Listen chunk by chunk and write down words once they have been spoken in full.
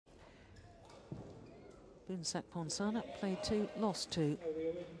Boonsak-Ponsana played 2, lost 2.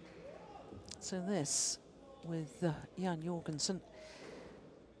 So this with Jan Jorgensen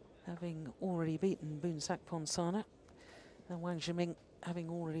having already beaten Boonsak-Ponsana and Wang Zhengming having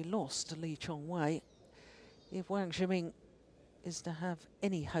already lost to Lee Chong-wei. If Wang Zhengming is to have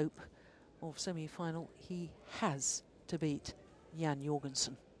any hope of semi-final, he has to beat Jan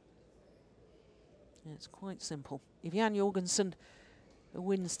Jorgensen. It's quite simple. If Jan Jorgensen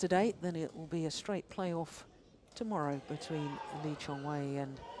wins today, then it will be a straight playoff tomorrow between Lee Chong-wei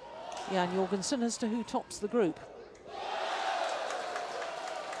and Jan Jorgensen as to who tops the group.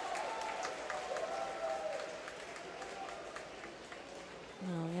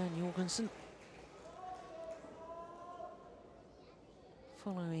 Now Jan Jorgensen,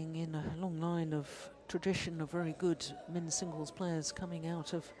 following in a long line of tradition of very good men's singles players coming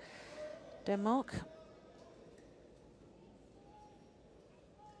out of Denmark.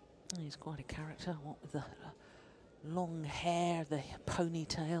 He's quite a character, what with the long hair, the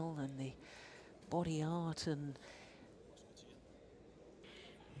ponytail and the body art, and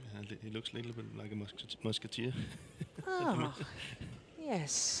he looks a little bit like a musketeer. ah,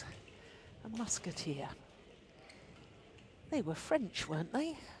 yes, a musketeer. They were French, weren't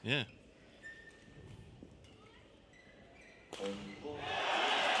they? Yeah. He's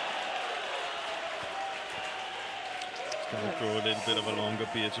gonna grow a little bit of a longer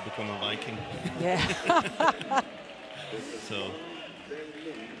beard to become a Viking. Yeah. So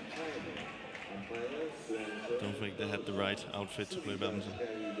don't think they had the right outfit to play badminton.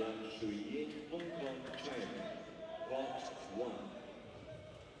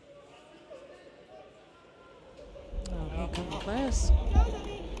 Oh, here come the players. Oh,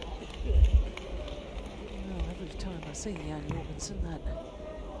 every time I see Jan Jorgensen, that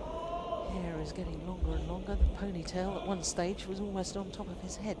hair is getting longer and longer. The ponytail at one stage was almost on top of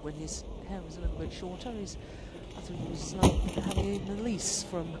his head when his hair was a little bit shorter. I thought he was like having a Elise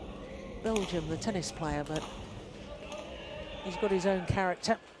from Belgium, the tennis player, but he's got his own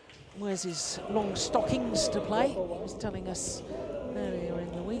character. Wears his long stockings to play. He was telling us earlier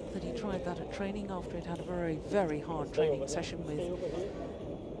in the week that he tried that at training after he'd had a very, very hard training session with the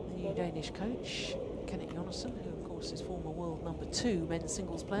new Danish coach, Kenneth Jonassen, who of course is former world #2 men's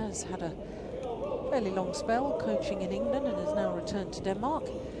singles player, has had a fairly long spell coaching in England and has now returned to Denmark.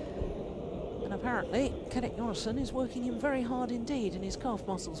 And apparently, Kenneth Jonassen is working him very hard indeed, and his calf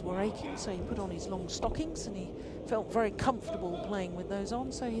muscles were aching, so he put on his long stockings and he felt very comfortable playing with those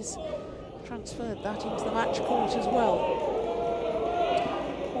on, so he's transferred that into the match court as well.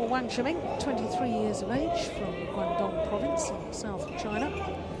 Well, Wang Zhengming, 23 years of age, from Guangdong province in the south of China,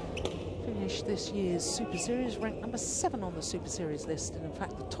 finished this year's Super Series, ranked #7 on the Super Series list, and in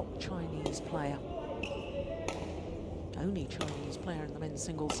fact the top Chinese player. Only Chinese player in the men's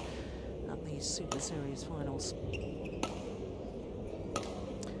singles at these Super Series finals.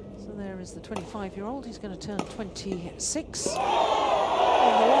 So there is the 25-year-old. He's going to turn 26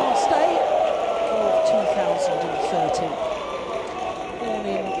 on the last day of 2013. Born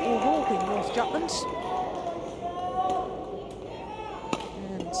in Aarhus in North Jutland.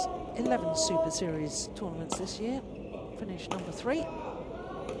 And 11 Super Series tournaments this year. Finished #3.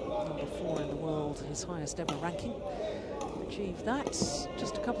 #4 in the world, his highest ever ranking. Achieved that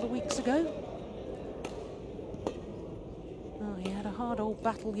just a couple of weeks ago. Well, he had a hard old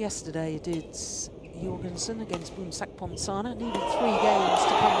battle yesterday, did Jorgensen, against Boonsak-Ponsana. Needed 3 games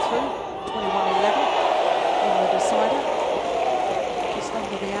to come through. 21-11 in the decider. Just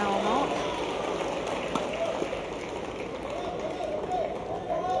under the hour mark.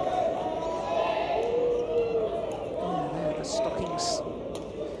 Oh, there are the stockings.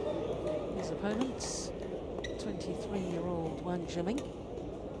 His opponents. 23-year-old Wang Zhengming.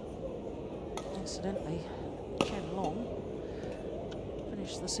 Incidentally, Chen Long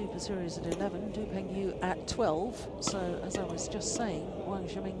finished the Super Series at 11, Du Pengyu at 12. So, as I was just saying, Wang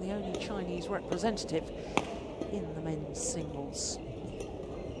Zhengming, the only Chinese representative in the men's singles.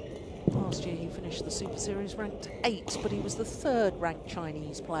 Last year he finished the Super Series ranked 8, but he was the 3rd ranked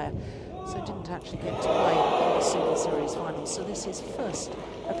Chinese player, so didn't actually get to play in the Super Series finals. So this is his first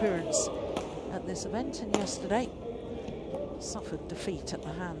appearance at this event, and yesterday suffered defeat at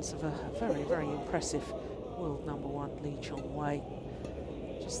the hands of a very, very impressive world #1 Lee Chong-wei.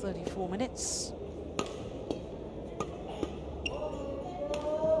 Just 34 minutes.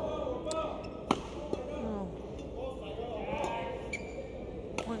 Oh.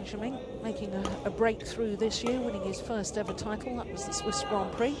 Wang Zhengming making a breakthrough this year, winning his first ever title. That was the Swiss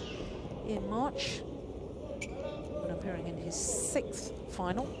Grand Prix in March, and appearing in his 6th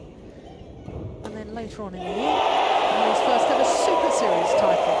final. And then later on in the year, his first ever Super Series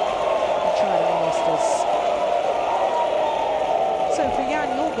title, the China Masters.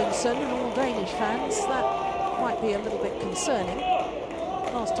 Jorgensen and all Danish fans, that might be a little bit concerning.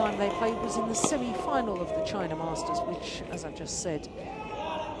 Last time they played was in the semi-final of the China Masters, which, as I just said,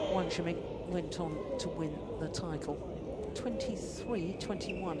 Wang Zhengming went on to win the title.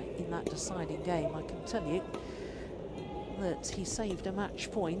 23-21 in that deciding game. I can tell you that he saved a match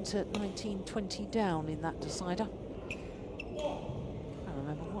point at 19-20 down in that decider. I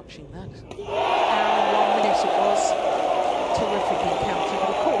remember watching that. And 1 minute it was. Terrific encounter, but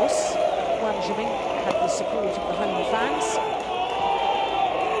of course, Wang Zhengming had the support of the home fans.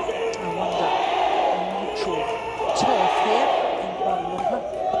 I wonder, on neutral turf here in Kuala Lumpur,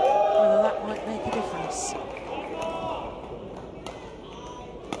 whether that might make a difference.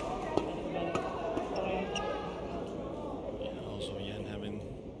 Yeah, also Jan having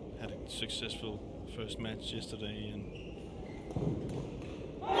had a successful first match yesterday, and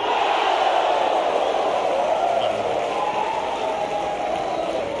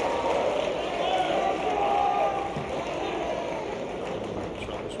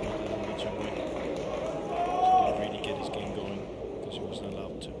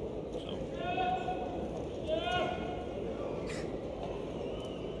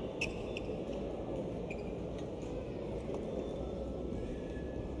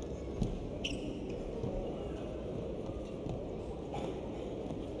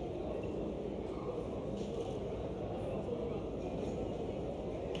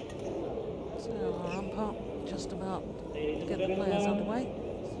just about to get the players underway.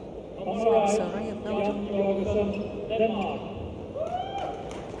 Sorry, of Belgium. Denmark.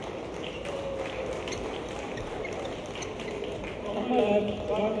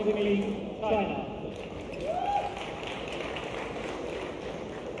 Wang Zhengming, China.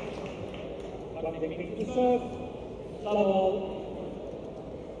 Wang Zhengming to serve. Love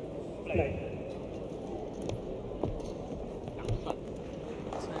play.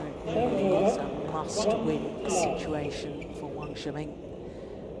 So it really is a must-win situation for Wang Zhengming.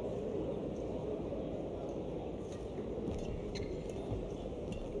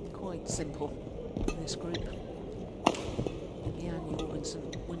 Quite simple in this group. Jan Jorgensen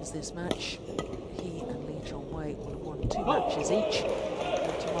wins this match. He and Lee Chong-wei will have won 2 matches each.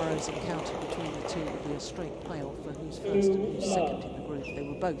 And tomorrow's encounter between the two will be a straight playoff for who's first and who's second in the group. They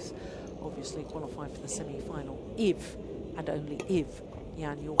will both obviously qualify for the semi-final if, and only if,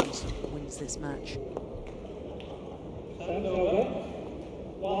 Jan Jorgensen wins this match. Stand over.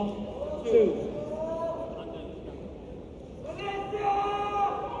 1, 2.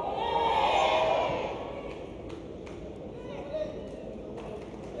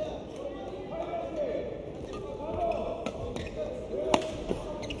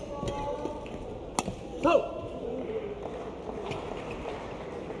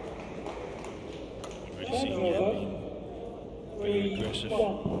 already seeing him being very aggressive. As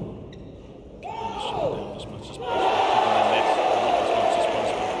much as possible, keeping the net as much as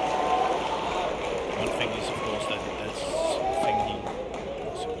possible. One thing is, of course, that's the thing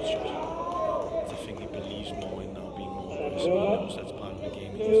that's a good shot. It's the thing he believes more in now, being more aggressive. He knows that's part of the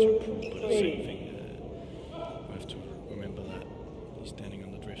game, he needs to improve, but the same thing, we have to remember that he's standing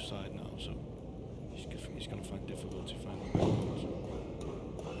on the drift side now, so he's going to find difficulty finding the back. So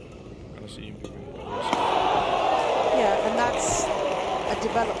we're going to see him be very aggressive. Yeah, and that's a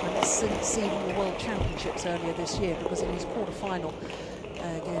development since even the World Championships earlier this year, because in his quarter-final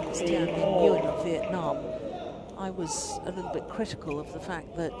against Tian Nguyen of Vietnam, I was a little bit critical of the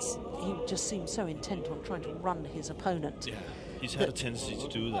fact that he just seemed so intent on trying to run his opponent. Yeah, he's had a tendency to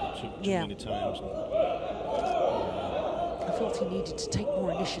do that too many times. I felt he needed to take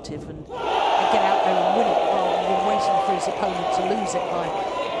more initiative and get out there and win it rather than waiting for his opponent to lose it by,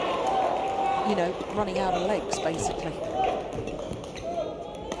 you know, running out of legs, basically.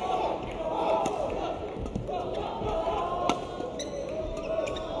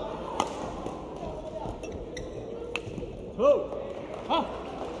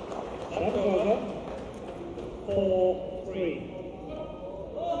 That's over. 4-3.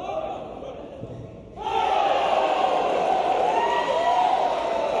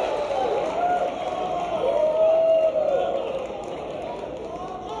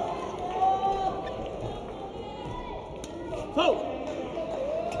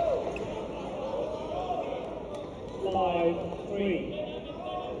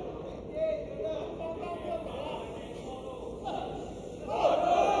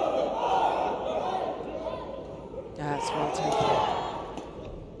 That's well taken.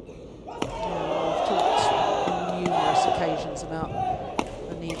 I've talked on numerous occasions about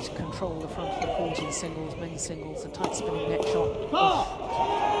the need to control the front of the court in singles, men's singles, a tight spinning net shot.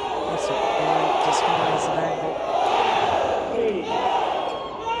 That's a great disguise of angle.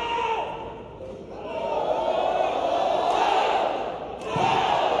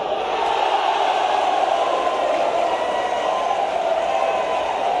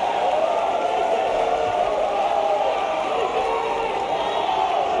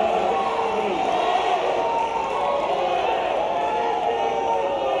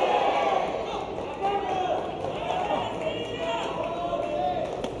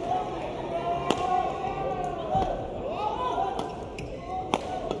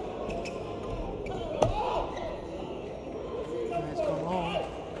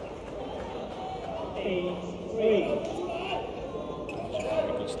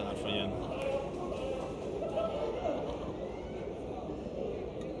 Jan.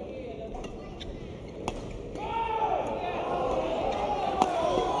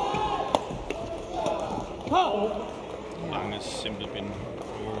 Wang has simply been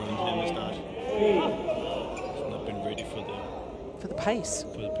overrun here in the start. He's not been ready for the pace.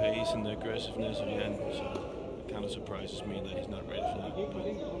 For the pace and the aggressiveness of Jan. So it kind of surprises me that he's not ready for that.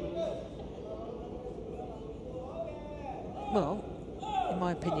 Well, in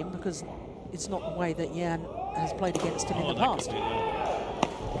my opinion, because it's not the way that Jan has played against him in the past. Could be, yeah.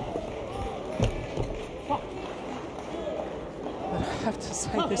 But I have to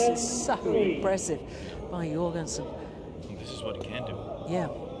say, this is so impressive by Jorgensen. And this is what he can do. Yeah.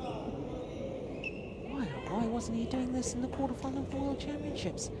 Why wasn't he doing this in the quarterfinal of the World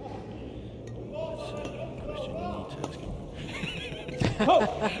Championships? That's a question you need to ask him.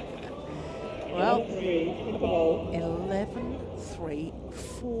 Well, 11-3,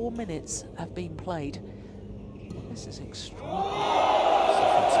 4 minutes have been played. This is extraordinary. It's a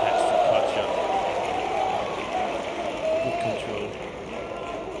fantastic cut shot. Good control.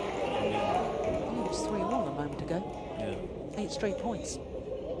 It was 3-1 a moment ago. Yeah. 8 straight points.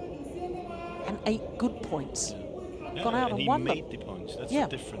 And 8 good points. Yeah, Gone out and won them. he made the points. That's Yeah.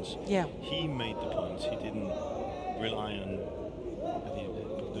 the difference. Yeah. He made the points. He didn't rely on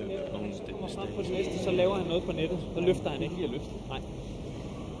the opponents did Frem på det mistakes. næste, så laver han noget på nettet. Så løfter han ikke i at løfte. Nej.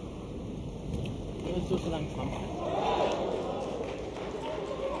 Det er så langt frem.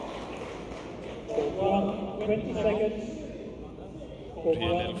 20 seconds.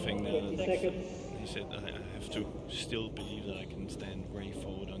 Here, little thing there. 20 seconds. He said, I have to still believe that I can stand way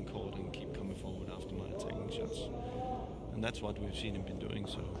forward on court and keep coming forward after my attacking shots. And that's what we've seen him been doing,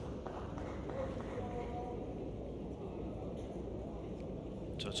 so.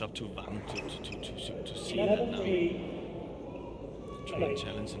 So it's up to Wang to see that now. Try and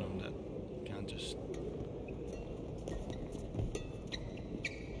challenge him on that. Can't just.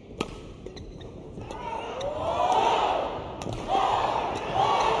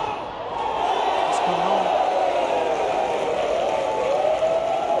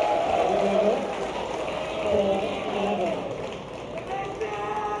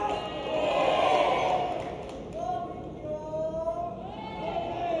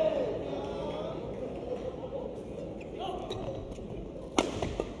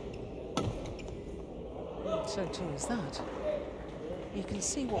 So too is that. You can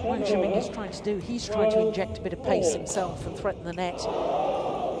see what Wang Zhengming is trying to do. He's trying to inject a bit of pace himself and threaten the net.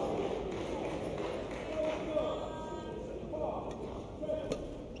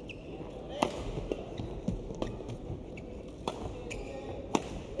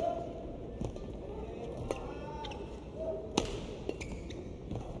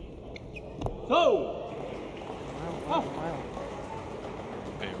 Go! Wow.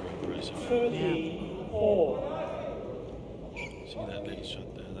 Very impressive. 34. See that little shot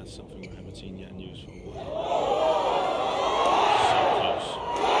there? That's something we haven't seen Jan use for a while. So close.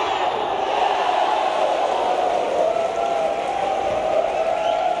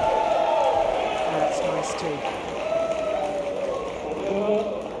 That's nice too.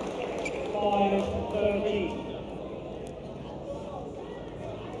 5-13.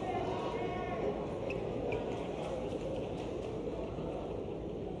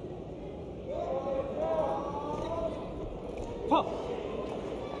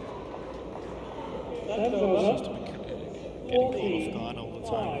 Seems to be getting caught off guard all the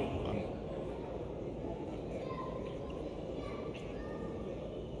time.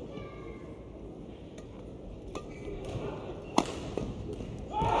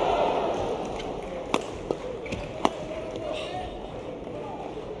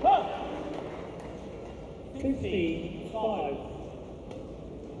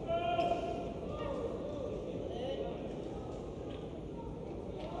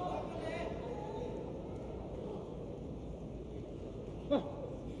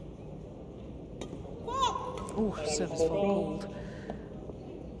 Oh, service fault called.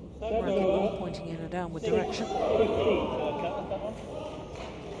 Racket pointing in a downward direction.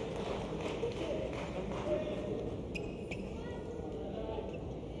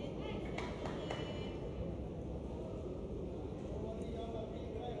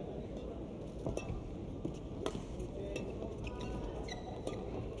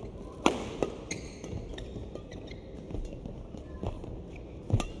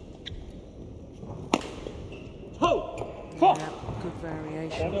 Yeah, good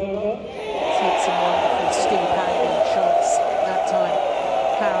variation. Hit some wonderful steep angle shots that time.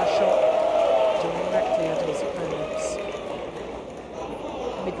 Power shot directly at his opponent's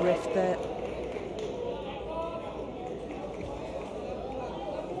midriff there.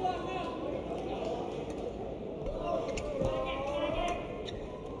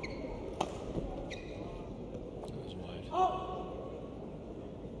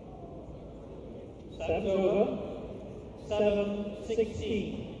 That's over.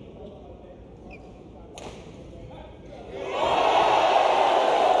 7-16.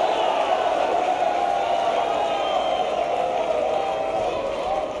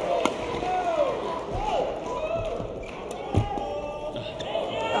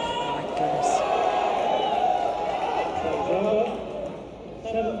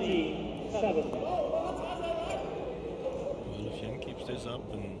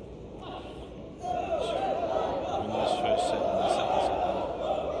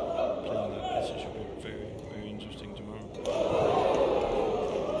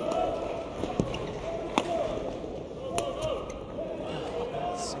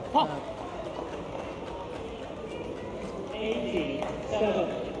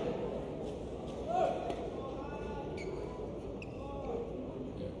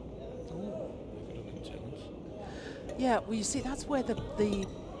 Yeah, well, you see, that's where the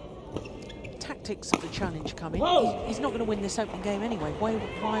tactics of the challenge come in. He's not going to win this opening game anyway. Why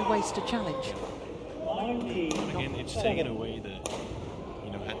waste a challenge? Again, it's taken away the,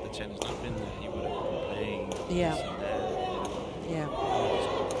 you know, had the challenge not been there, he would have been playing. Yeah. Yeah.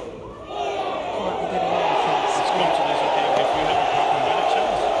 Quietly getting on with things. It's come to this, okay, if you have a problem with a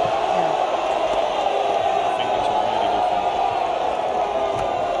challenge. Yeah. I think it's a really good thing.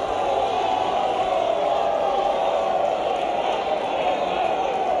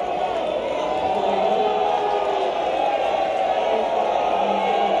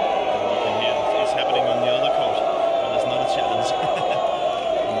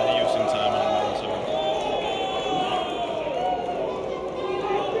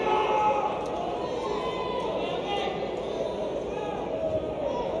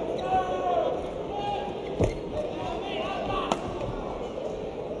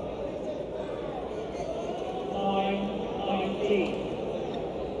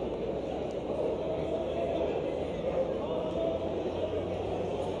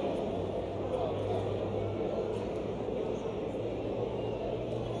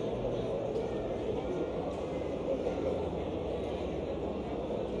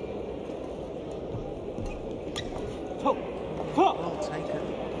 Well taken.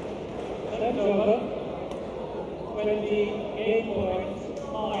 That's over. 28 points.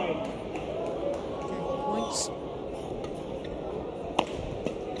 9. Game points.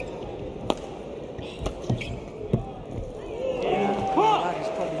 Well, that is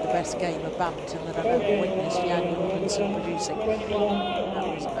probably the best game of badminton that I've ever witnessed Jan Jorgensen producing. That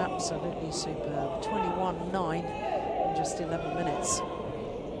was absolutely superb. 21-9 in just 11 minutes.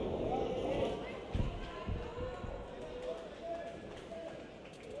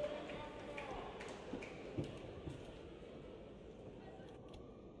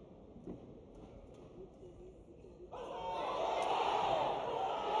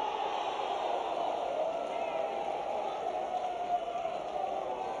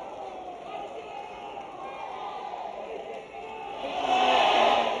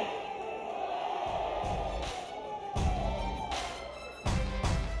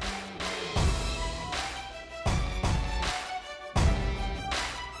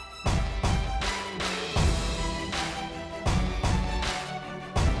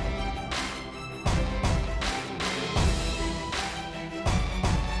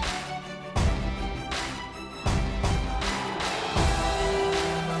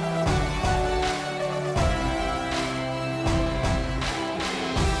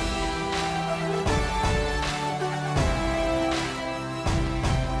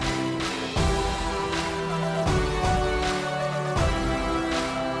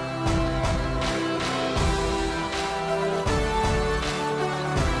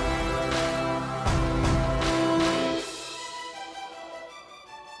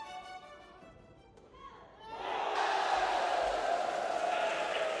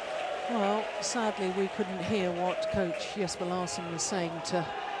 Well, sadly, we couldn't hear what Coach Jesper Larsen was saying to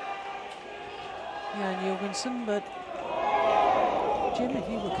Jan Jorgensen, but Jim, if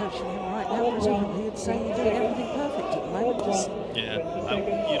you were coaching him right now, presumably you'd say you're doing everything perfect at the moment. Just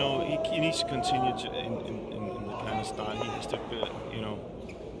you know, he needs to continue to in the kind of style. He has to, you know,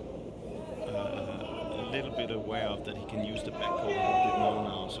 a little bit aware of that he can use the backcourt a little bit more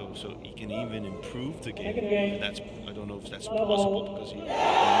now, so he can even improve the game. That's, I don't know if that's possible because he has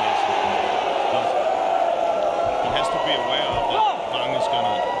to be aware of that. Wang is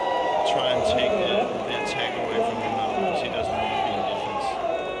gonna try and take the attack away from him now because he doesn't want to be in defense.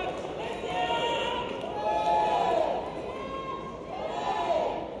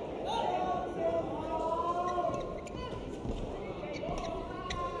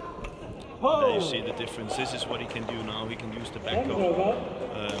 There you see the difference. This is what he can do now. He can use the back goal.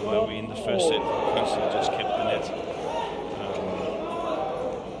 While we in the first set constantly just kept the net.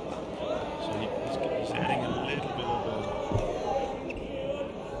 So he's adding a little bit of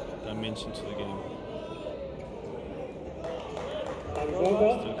a dimension to the game. Still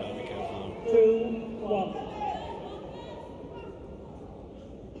gotta be careful though. 2-1.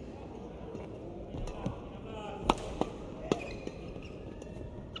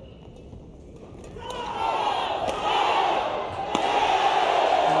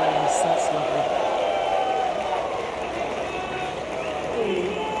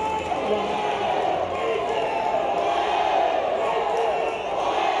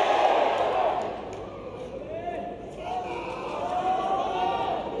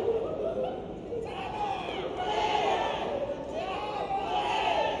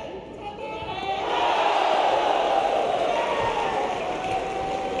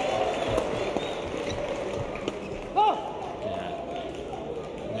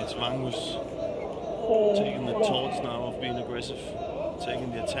 Wang was taking the torch now of being aggressive,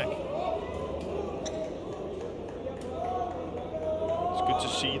 taking the attack. It's good to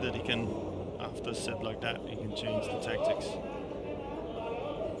see that he can, after a set like that, he can change the tactics.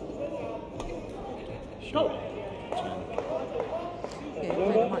 Sure. Yeah, he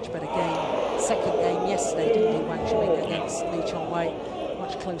played a much better game. Second game yesterday, didn't he, Wang Zhengming against Lee Chong-wei?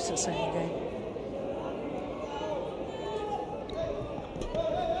 Much closer second game.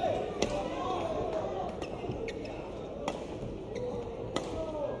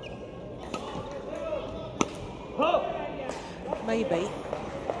 Maybe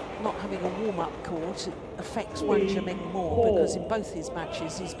not having a warm-up court affects Wang Zhengming more, because in both his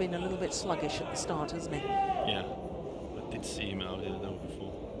matches he's been a little bit sluggish at the start, hasn't he? Yeah, I did see him out here though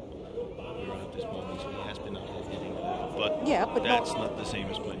before we were at this moment, so he has been out here hitting a little, but, yeah, but that's not the same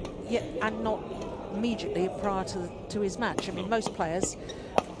as playing. Yeah, and not immediately prior to his match. I mean, most players,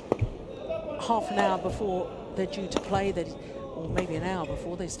 half an hour before they're due to play, or maybe an hour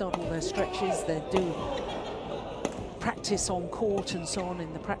before, they start all their stretches, they do practice on court and so on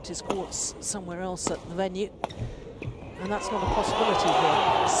in the practice courts somewhere else at the venue, and that's not a possibility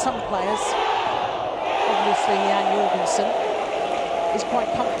here. Some players, obviously Jan Jorgensen, is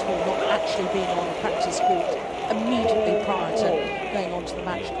quite comfortable not actually being on a practice court immediately prior to going onto the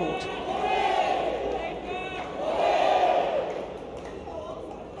match court.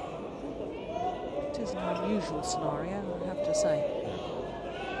 It is an unusual scenario, I have to say.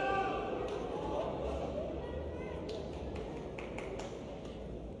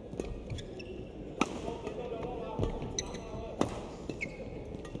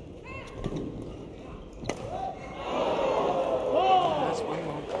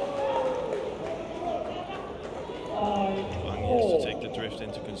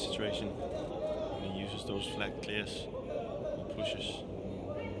 Concentration, and he uses those flat clears and pushes.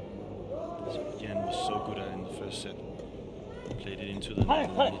 So Jan was so good at it in the first set. Played it into the net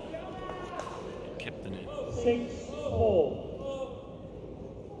and kept the net. 6-4.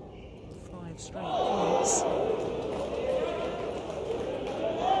 5 straight points.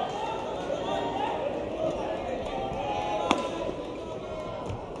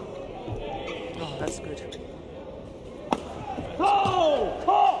 Oh, that's good.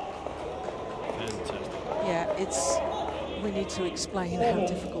 We need to explain how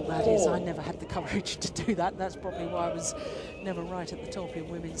difficult that is. I never had the courage to do that. That's probably why I was never right at the top in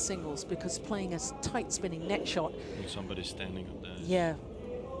women's singles, because playing a tight spinning net shot. When somebody's standing up there. Yeah.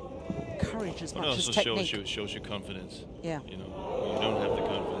 Courage as much as technique. It shows you confidence. Yeah. You know, when you don't have the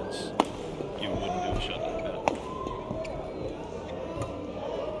confidence, you wouldn't do a shot like that.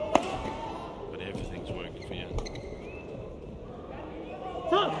 But everything's working for you.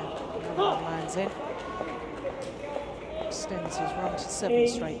 Lines in. Extends his run to 7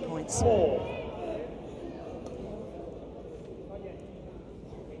 straight points.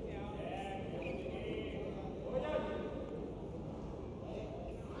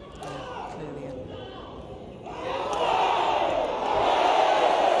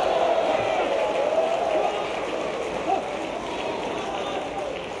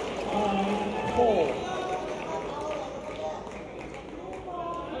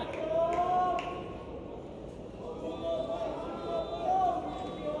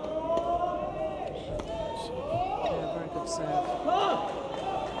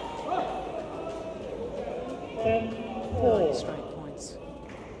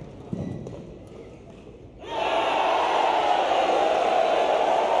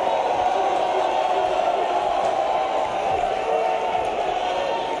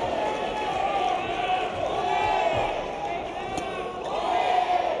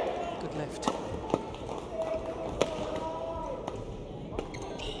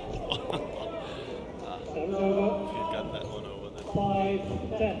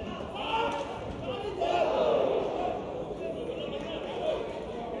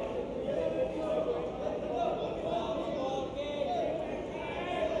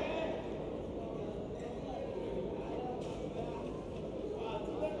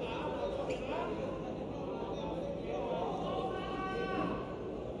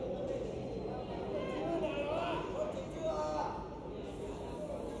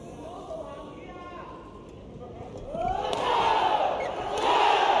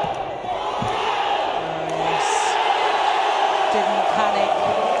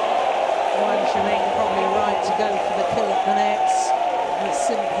 Zhengming probably right to go for the kill at the nets, but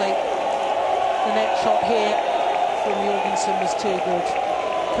simply the net shot here from Jorgensen was too good.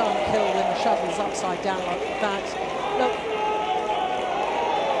 Can't kill when the shuttle's upside down like that. Look,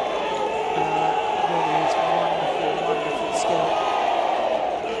 really is wonderful, wonderful skill.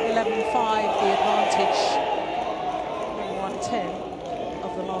 11-5, the advantage. 110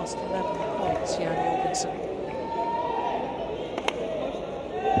 of the last 11 points, Jan Jorgensen.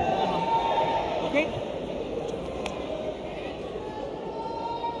 Okay.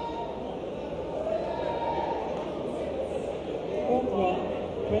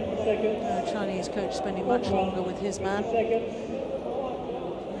 Chinese coach spending much longer with his man. Here's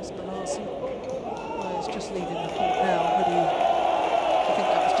Balassi. Well, he's just leaving the court now, but I think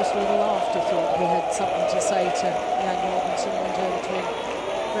that was just a little afterthought. He had something to say to Jan Jorgensen, went over to him.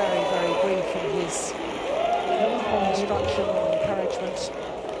 Very, very brief in his instruction or encouragement.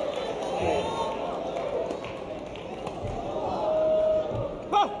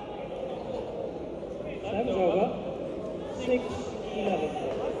 That was over. 6-11.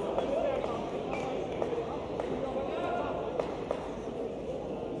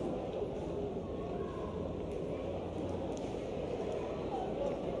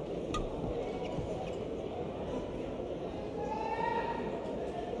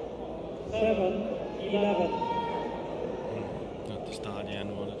 Not the start,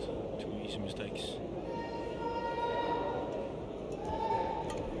 Jan wanted. 2 easy mistakes.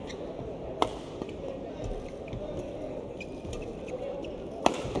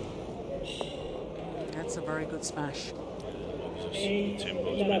 That's a very good smash.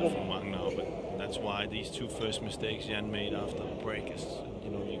 Tempo's better from Wang now, but that's why these 2 first mistakes Jan made after the break is,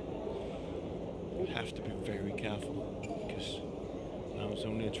 you know, you have to be very careful, because now it's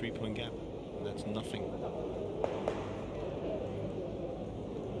only a 3-point gap. That's nothing.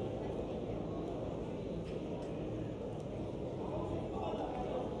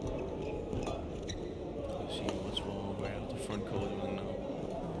 Let's see what's wrong. We're out the front court now.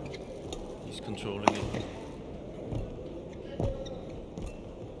 He's controlling it.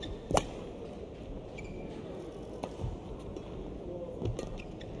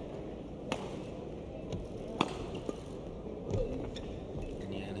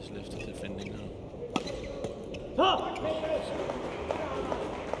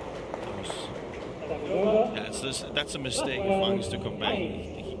 That's a mistake. If Wang is to come back,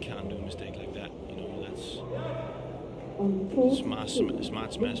 he can't do a mistake like that. You know, that's smart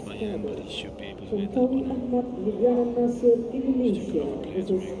smash by Jan, but he should be able to get that one. He's too good of a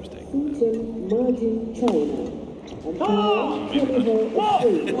player to make a mistake like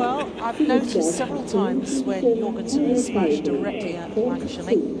that. Well, I've noticed several times when Jorgensen has smashed directly at Wang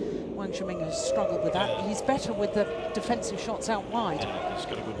Zhengming. Wang Zhengming has struggled with that. He's better with the defensive shots out wide. Yeah, he's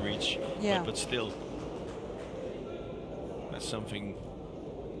got a good reach. Yeah. But still, that's something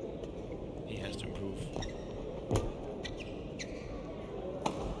he has to improve.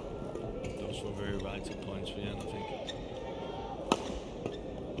 Those were very vital points for Jan, I think.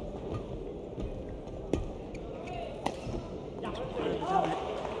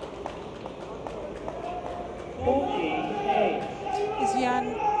 Is Jan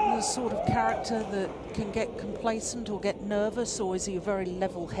the sort of character that can get complacent or get nervous, or is he a very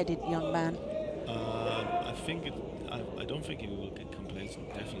level-headed young man? I don't think he will get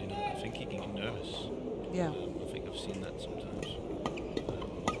complacent, definitely not. I think he can get nervous. Yeah. I think I've seen that sometimes.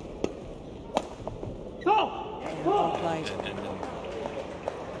 Well played. And then,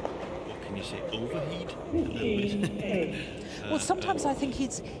 what can you say, overheat a little bit? Well, sometimes I think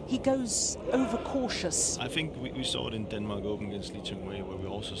he goes overcautious. I think we saw it in Denmark Open against Lee Chung-wei, where we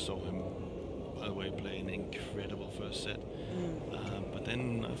also saw him, by the way, play an incredible first set. But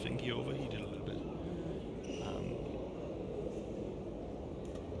then I think he overheated a little bit.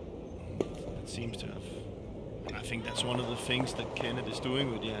 It seems to have. And I think that's one of the things that Kenneth is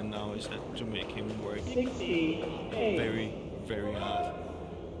doing with Jan now, is that to make him work very, very hard.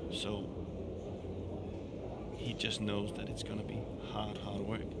 So he just knows that it's going to be hard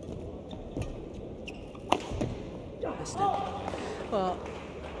work. Well,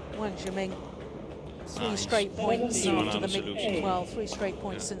 Wang Zhengming, 3 straight points after the three straight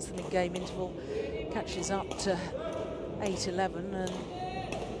points since the mid-game interval, catches up to 8-11, and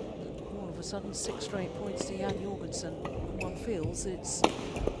all of a sudden 6 straight points to Jan Jorgensen. And one feels it's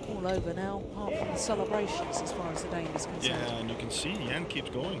all over now, apart from the celebrations as far as the Dane is concerned. Yeah, and you can see Jan keeps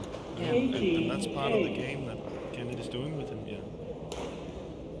going. Yeah. And that's part of the game that Kenneth is doing with him, yeah.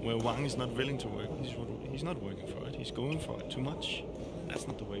 Where Wang is not willing to work, he's not working for it, he's going for it too much. That's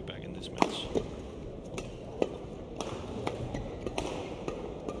not the way back in this match.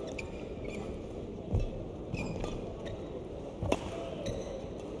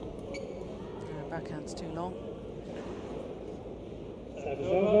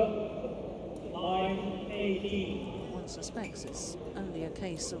 One suspects it's only a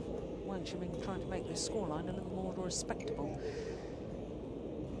case of Wang Zhengming trying to make this scoreline a little more respectable.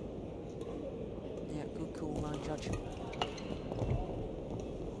 Yeah, good call, line judge.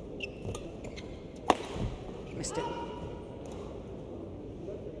 Missed it.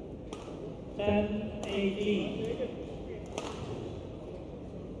 10-18.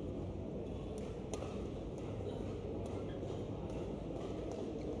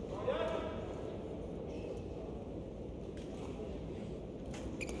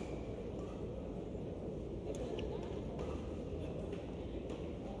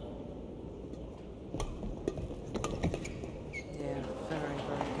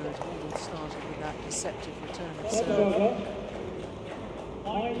 Deceptive return of serve.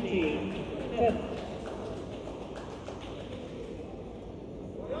 19-10.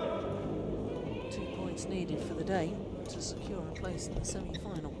 2 points needed for the day to secure a place in the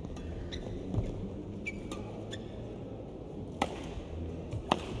semi-final.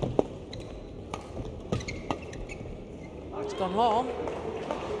 It's gone long.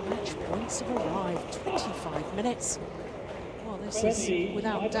 Match points have arrived. 25 minutes. Well, this is,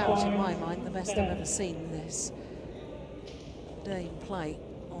 without doubt, in my mind, the best I've ever seen this day in play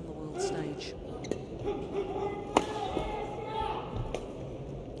on the world stage.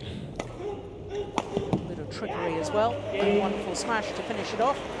 A bit of trickery as well. A wonderful smash to finish it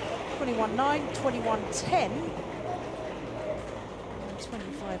off. 21-9, 21-10.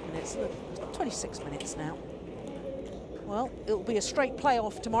 25 minutes, 26 minutes now. Well, it'll be a straight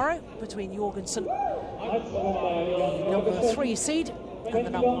playoff tomorrow between Jorgensen, the number 3 seed, and the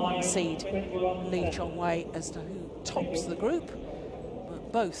number 1 seed, Lee Chong-wei, as to who tops the group.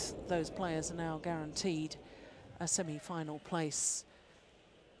 But both those players are now guaranteed a semi-final place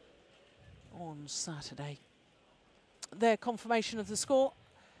on Saturday. Their confirmation of the score,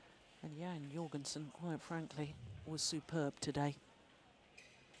 and Jan Jorgensen, quite frankly, was superb today.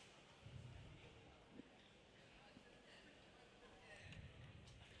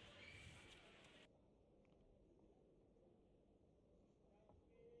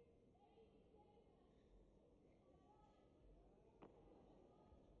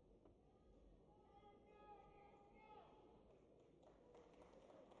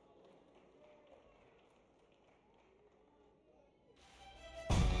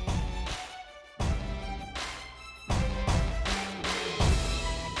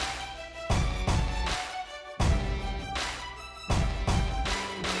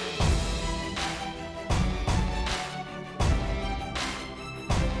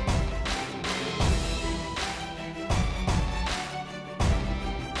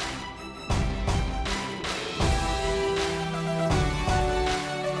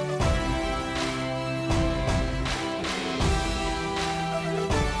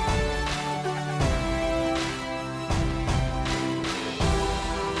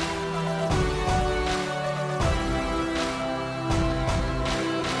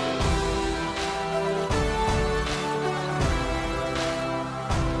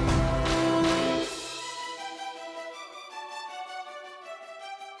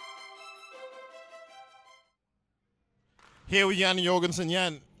 Here with Jan Jorgensen.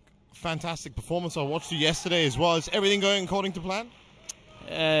 Jan, fantastic performance. I watched you yesterday as well. Is everything going according to plan?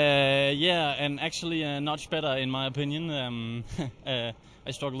 Yeah, and actually a notch better in my opinion. I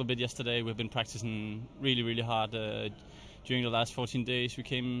struggled a bit yesterday. We've been practicing really hard during the last 14 days. We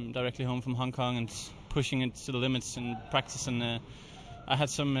came directly home from Hong Kong and pushing it to the limits in practice. And I had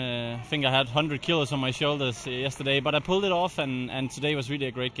I think I had 100 kilos on my shoulders yesterday, but I pulled it off. And today was really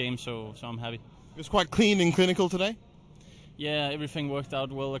a great game, so I'm happy. It was quite clean and clinical today. Yeah, everything worked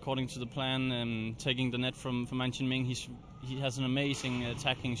out well according to the plan. Taking the net from Wang Zhengming, he has an amazing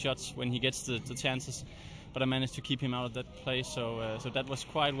attacking shots when he gets the chances, but I managed to keep him out of that place. So that was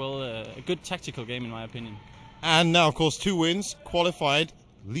quite well a good tactical game in my opinion. And now, of course, 2 wins, qualified.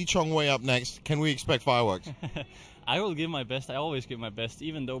 Lee Chong-wei up next. Can we expect fireworks? I will give my best. I always give my best,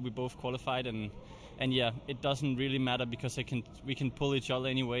 even though we both qualified. And yeah, it doesn't really matter because we can pull each other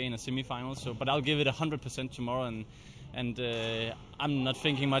anyway in a semi-final. So, but I'll give it 100% tomorrow. And I'm not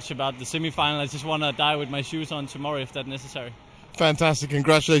thinking much about the semi-final. I just want to die with my shoes on tomorrow if that's necessary. Fantastic.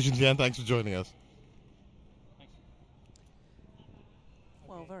 Congratulations, Jan. Thanks for joining us. Thanks.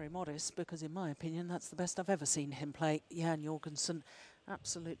 Well, very modest, because in my opinion, that's the best I've ever seen him play. Jan Jorgensen,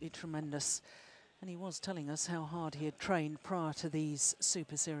 absolutely tremendous. And he was telling us how hard he had trained prior to these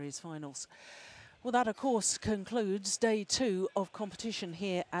Super Series finals. Well, that, of course, concludes day 2 of competition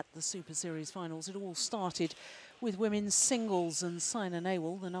here at the Super Series finals. It all started with women's singles, and Saina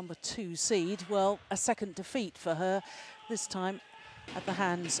Nehwal, the number 2 seed, well, a second defeat for her, this time at the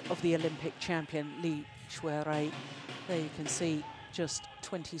hands of the Olympic champion Lee stage where there you can see just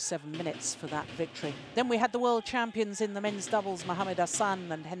 27 minutes for that victory. Then we had the world champions in the men's doubles, Mohamed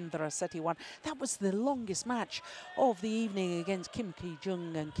Hassan and Hendra Setiwan. That was the longest match of the evening against Kim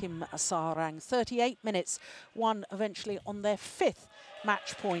Ki-jung and Kim Sarang. 38 minutes, won eventually on their 5th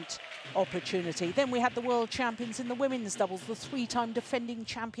match point opportunity. Then we had the world champions in the women's doubles, the 3-time defending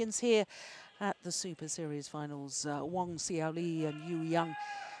champions here at the Super Series Finals, Wang Xiaoli and Yu Yang,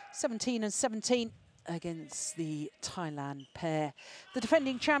 17 and 17. Against the Thailand pair. The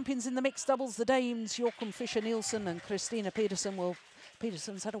defending champions in the mixed doubles, the Dames, Joachim Fischer-Nielsen and Christina Pedersen. Well,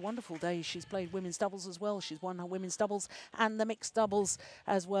 Pedersen's had a wonderful day. She's played women's doubles as well. She's won her women's doubles and the mixed doubles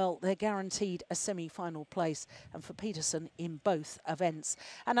as well. They're guaranteed a semi-final place, and for Pedersen in both events.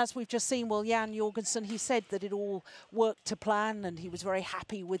 And as we've just seen, well, Jan Jorgensen, he said that it all worked to plan and he was very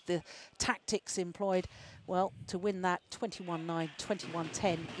happy with the tactics employed. Well, to win that 21-9,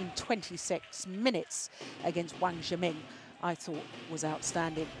 21-10 in 26 minutes against Wang Zhengming, I thought was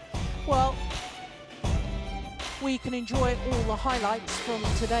outstanding. Well, we can enjoy all the highlights from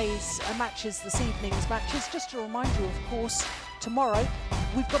today's matches, this evening's matches. Just to remind you, of course, tomorrow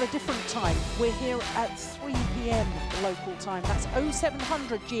we've got a different time. We're here at 3 p.m. local time. That's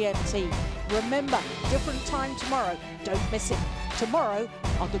 0700 GMT. Remember, different time tomorrow. Don't miss it. Tomorrow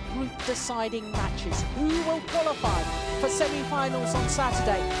are the group deciding matches. Who will qualify for semi-finals on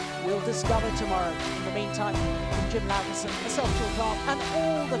Saturday? We'll discover tomorrow. In the meantime, from Jim Laverson, myself, Jill Clark, and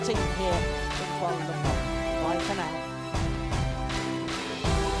all the team here in Kuala Lumpur. Bye for now.